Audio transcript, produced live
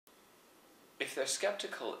if they're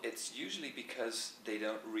skeptical, it's usually because they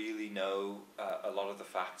don't really know a lot of the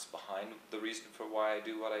facts behind the reason for why I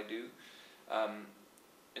do what I do.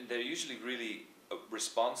 And they're usually really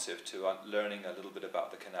responsive to learning a little bit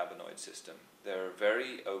about the cannabinoid system. They're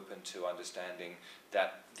very open to understanding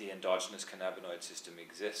that the endogenous cannabinoid system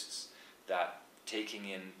exists, that taking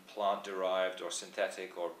in plant-derived or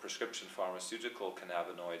synthetic or prescription pharmaceutical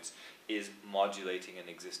cannabinoids is modulating an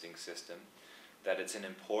existing system, that it's an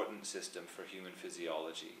important system for human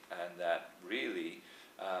physiology, and that really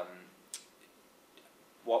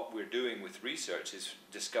what we're doing with research is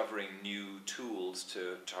discovering new tools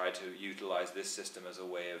to try to utilize this system as a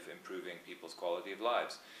way of improving people's quality of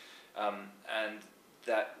lives. And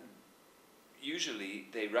that usually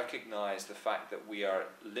they recognize the fact that we are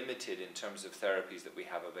limited in terms of therapies that we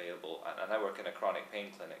have available. And I work in a chronic pain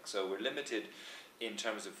clinic, so we're limited in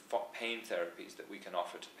terms of pain therapies that we can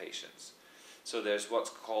offer to patients. So there's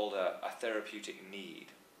what's called a therapeutic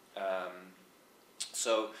need.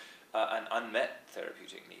 An unmet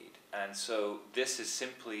therapeutic need. And so this is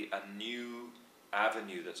simply a new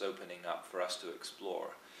avenue that's opening up for us to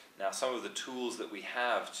explore. Now, some of the tools that we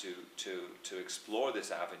have to explore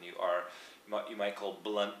this avenue are what you might call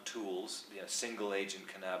blunt tools, single agent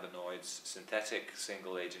cannabinoids, synthetic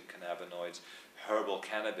single agent cannabinoids, herbal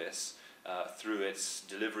cannabis, through its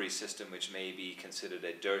delivery system, which may be considered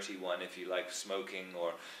a dirty one if you like smoking,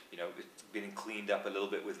 or it's been cleaned up a little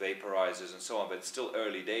bit with vaporizers and so on, but it's still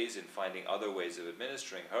early days in finding other ways of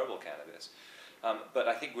administering herbal cannabis. But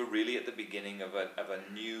I think we're really at the beginning of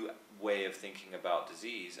a new way of thinking about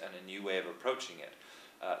disease and a new way of approaching it.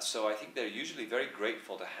 So I think they're usually very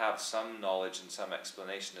grateful to have some knowledge and some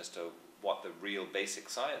explanation as to what the real basic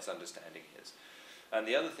science understanding is. And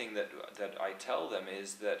the other thing that I tell them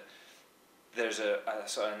is that there's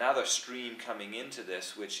another stream coming into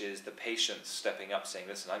this, which is the patients stepping up saying,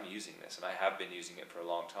 listen, I'm using this, and I have been using it for a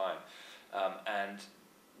long time. And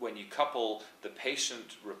when you couple the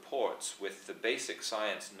patient reports with the basic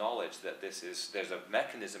science knowledge that there's a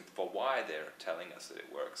mechanism for why they're telling us that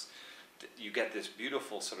it works, you get this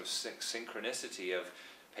beautiful sort of synchronicity of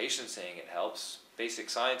patients saying it helps, basic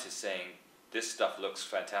scientists saying, this stuff looks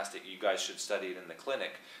fantastic, you guys should study it in the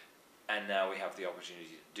clinic. And now we have the opportunity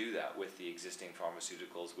to do that with the existing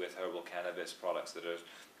pharmaceuticals, with herbal cannabis products that are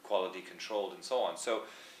quality controlled and so on. So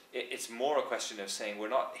it's more a question of saying we're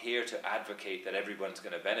not here to advocate that everyone's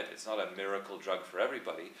going to benefit. It's not a miracle drug for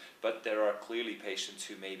everybody, but there are clearly patients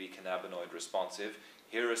who may be cannabinoid responsive.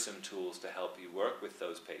 Here are some tools to help you work with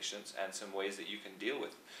those patients and some ways that you can deal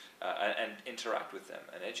with and interact with them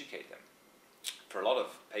and educate them. For a lot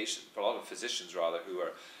of patients, for a lot of physicians rather, who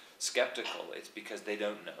are skeptical, it's because they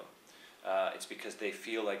don't know. It's because they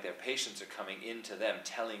feel like their patients are coming into them,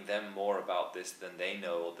 telling them more about this than they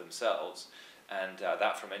know themselves, and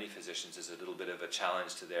that for many physicians is a little bit of a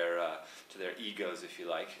challenge to their egos, if you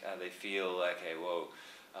like. They feel like, hey, whoa,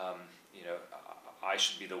 I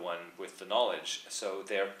should be the one with the knowledge, so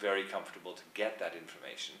they're very comfortable to get that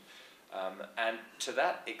information. And to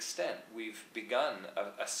that extent, we've begun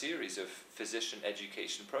a series of physician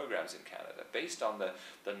education programs in Canada based on the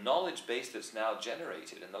knowledge base that's now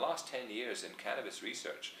generated in the last 10 years in cannabis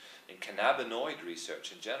research, in cannabinoid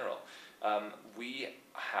research in general. We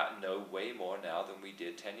know way more now than we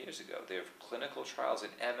did 10 years ago. There are clinical trials in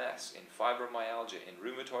MS, in fibromyalgia, in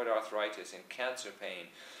rheumatoid arthritis, in cancer pain,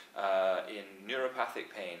 in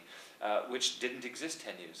neuropathic pain, which didn't exist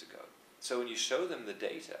 10 years ago. So when you show them the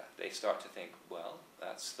data, they start to think, well,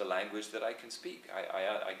 that's the language that I can speak.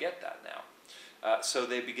 I get that now. So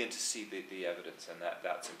they begin to see the evidence, and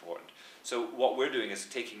that's important. So what we're doing is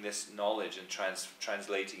taking this knowledge and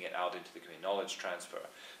translating it out into the community, knowledge transfer,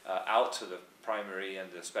 out to the primary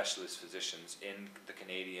and the specialist physicians in the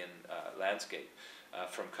Canadian landscape,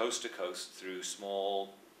 from coast to coast through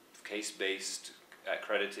small case-based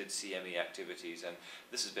accredited CME activities, and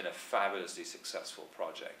this has been a fabulously successful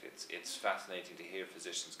project. It's fascinating to hear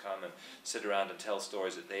physicians come and sit around and tell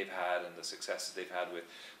stories that they've had and the successes they've had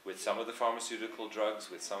with some of the pharmaceutical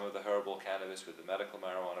drugs, with some of the herbal cannabis, with the medical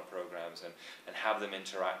marijuana programs, and have them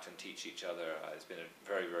interact and teach each other. It's been a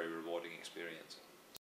very, very rewarding experience.